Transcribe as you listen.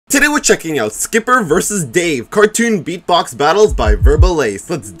Today we're checking out Skipper vs. Dave, cartoon beatbox battles by Verbalase.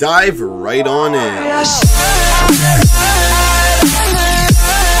 Let's dive right on in.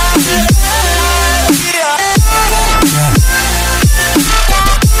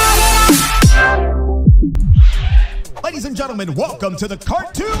 Ladies and gentlemen, welcome to the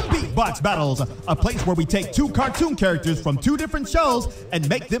Cartoon Beatbox Battles, a place where we take two cartoon characters from two different shows and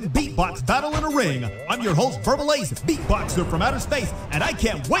make them beatbox battle in a ring. I'm your host, Verbalase, beatboxer from outer space, and I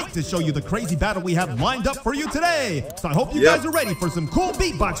can't wait to show you the crazy battle we have lined up for you today. So I hope you guys are ready for some cool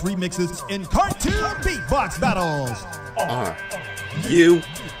beatbox remixes in Cartoon Beatbox Battles. Are you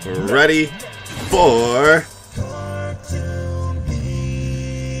ready for...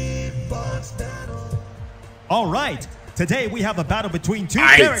 All right. Today we have a battle between two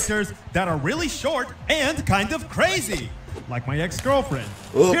characters that are really short and kind of crazy. Like my ex-girlfriend.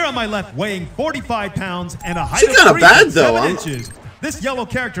 Here on my left, weighing 45 pounds and a height of 3.7 inches. This yellow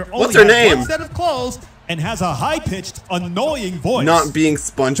character only has one set of clothes and has a high-pitched, annoying voice. Not being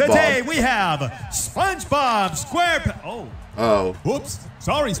SpongeBob. Today we have SpongeBob Whoops.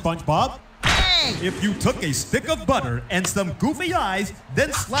 Sorry, SpongeBob. If you took a stick of butter and some goofy eyes,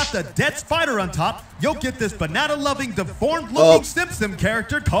 then slapped a dead spider on top, you'll get this banana-loving, deformed-looking Simpson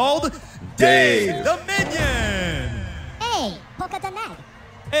character called Dave the Minion. Hey, polka dot night.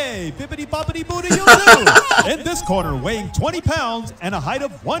 Hey, bippity-boppity-booty you do. In this corner, weighing 20 pounds and a height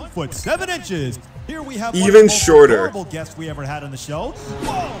of 1 foot 7 inches. Here we have one of the most adorable guests we ever had on the show.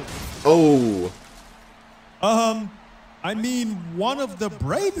 Whoa. I mean, one of the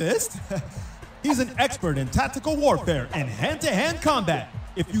bravest. He's an expert in tactical warfare and hand-to-hand combat.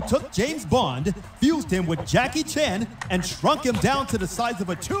 If you took James Bond, fused him with Jackie Chan, and shrunk him down to the size of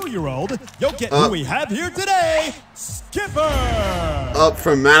a 2-year-old, you'll get who we have here today, Skipper! Up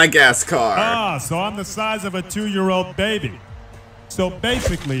from Madagascar. So I'm the size of a 2-year-old baby. So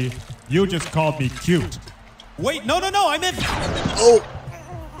basically, you just called me cute. Wait, no, I meant...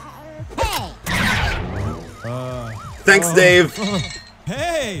 Thanks, Dave.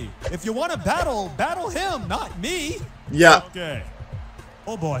 Hey, if you want to battle him, not me. Yeah. Okay.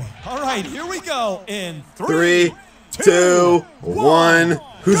 Oh boy. All right, here we go. In 3, 2, 1.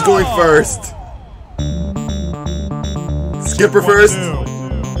 Who's going first? Skipper first.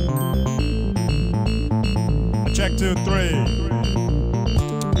 Check 2, 3.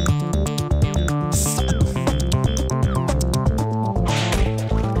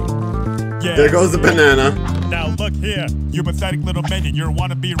 Yeah. There goes the banana. Now look here, you pathetic little minion. You're a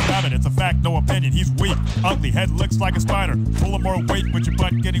wannabe rabbit, it's a fact, no opinion. He's weak, ugly, head looks like a spider. Full of more weight with your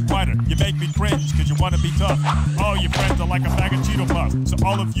butt getting wider. You make me cringe, cause you wanna be tough. All your friends are like a bag of Cheeto Puffs. So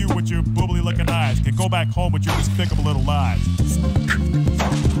all of you with your boobly looking eyes can go back home with your despicable little lies.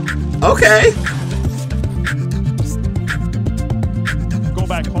 Okay. Go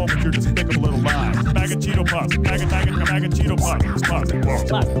back home with your despicable little lies. Bag of Cheeto Puffs, bag of Cheeto Puffs.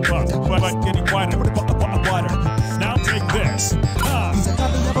 Puffs, butt getting wider. Now take this.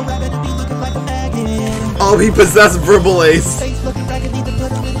 Oh, he possessed Verbalase.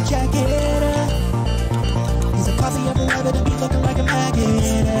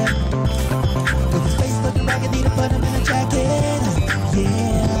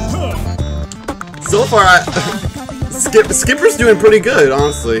 So far, Skipper's doing pretty good,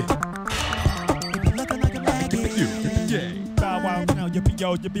 honestly.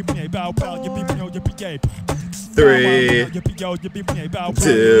 3,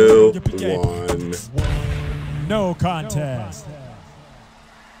 2, 1. No contest.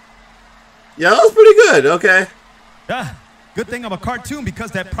 Yeah, that was pretty good. Okay. Good thing I'm a cartoon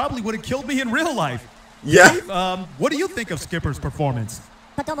because that probably would have killed me in real life. Yeah. Dave, what do you think of Skipper's performance?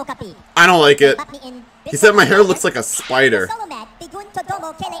 I don't like it. He said my hair looks like a spider.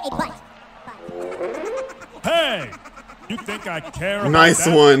 Hey! You think I care about Nice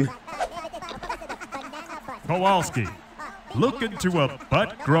that? one. Kowalski, look into a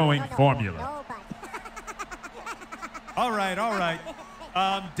butt-growing formula. All right.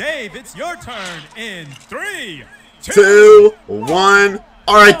 Dave, it's your turn in 3, 2, 1.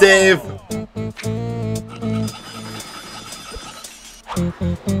 All right, Dave.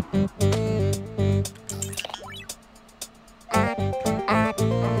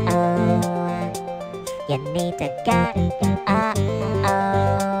 You need to go.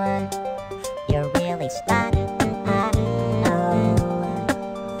 You're really stuck.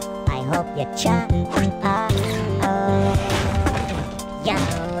 I hope you chuck. Yo,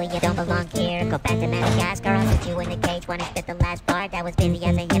 you don't belong here. Go back to Madagascar. I'll put you in a cage when I spit the last part. That was busy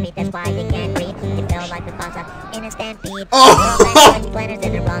as a hippie, that's why you can't breathe. You feel like the boss in a stampede. Planners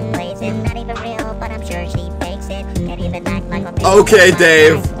in the wrong place. It's not even real, but I'm sure she fakes it. Can't even act like a Okay,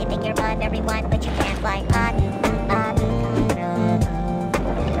 Dave.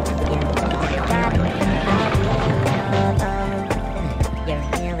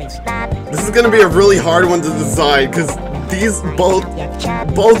 is gonna be a really hard one to decide because these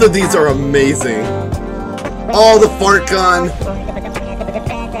both of these are amazing. Oh, the fart gun.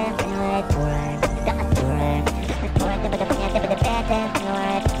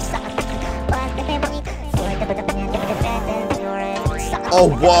 Oh,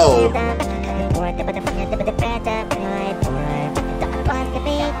 whoa.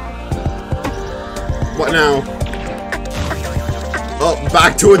 What now? Oh,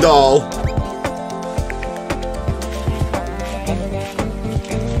 back to a doll.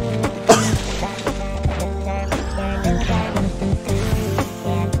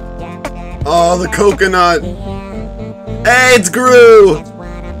 Oh, the coconut. Hey, it's Gru. That's what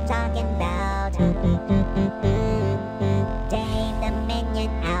I'm talking about. Dave the minion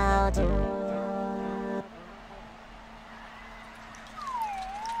out.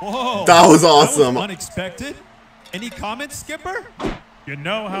 Whoa. That was awesome. Unexpected. Any comments, Skipper? You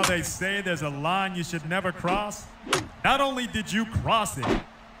know how they say there's a line you should never cross? Not only did you cross it,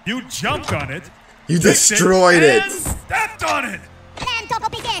 you jumped on it. You destroyed it. And stepped on it. Plan Topo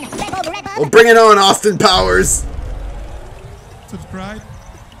begin. Rebel, rebel. Well, bring it on, Austin Powers. Subscribe,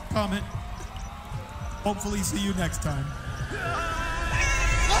 comment. Hopefully see you next time.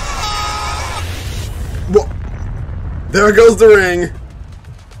 Whoa. There goes the ring.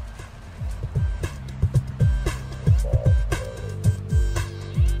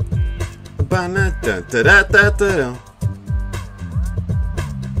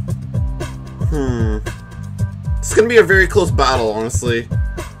 It's gonna be a very close battle, honestly.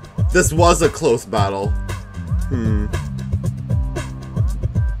 This was a close battle.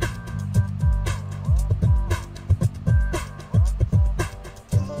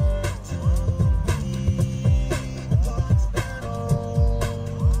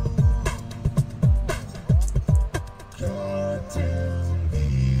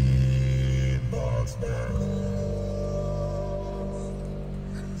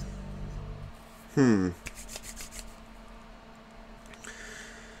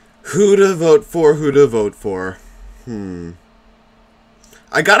 Who to vote for, who to vote for.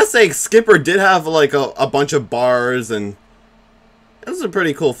 I gotta say, Skipper did have like a bunch of bars and it was a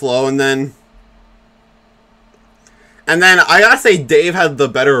pretty cool flow, and then I gotta say Dave had the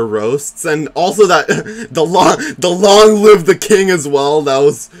better roasts, and also that the long live the king as well. That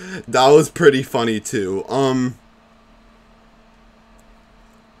was pretty funny too.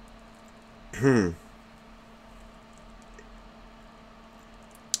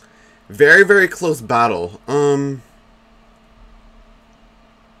 Very, very close battle. I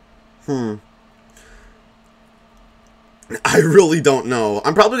really don't know.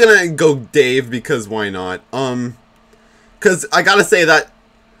 I'm probably gonna go Dave because why not? Because I gotta say that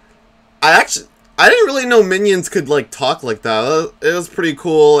I didn't really know minions could like talk like that. It was pretty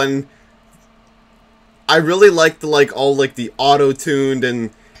cool, and I really liked like all like the auto-tuned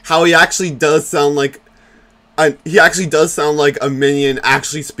and how he actually does sound like a minion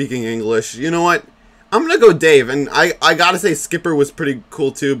actually speaking English. You know what? I'm gonna go Dave, and I gotta say Skipper was pretty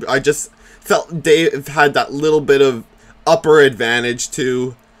cool too. I just felt Dave had that little bit of upper advantage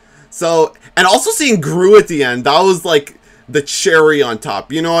too. So, and also seeing Gru at the end, that was like the cherry on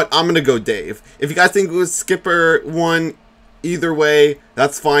top. You know what? I'm gonna go Dave. If you guys think it was Skipper won, either way,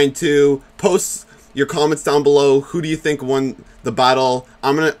 that's fine too. Post your comments down below. Who do you think won the battle?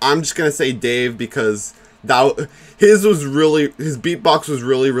 I'm just gonna say Dave because his beatbox was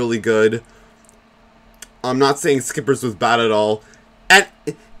really, really good. I'm not saying Skipper's was bad at all.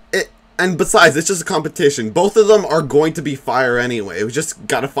 And besides, it's just a competition. Both of them are going to be fire anyway. We just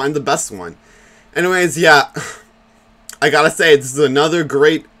gotta find the best one. Anyways, yeah. I gotta say, this is another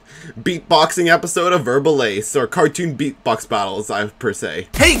great beatboxing episode of Verbalase, or cartoon beatbox battles, per se.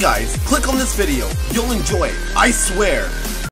 Hey guys, click on this video. You'll enjoy it. I swear.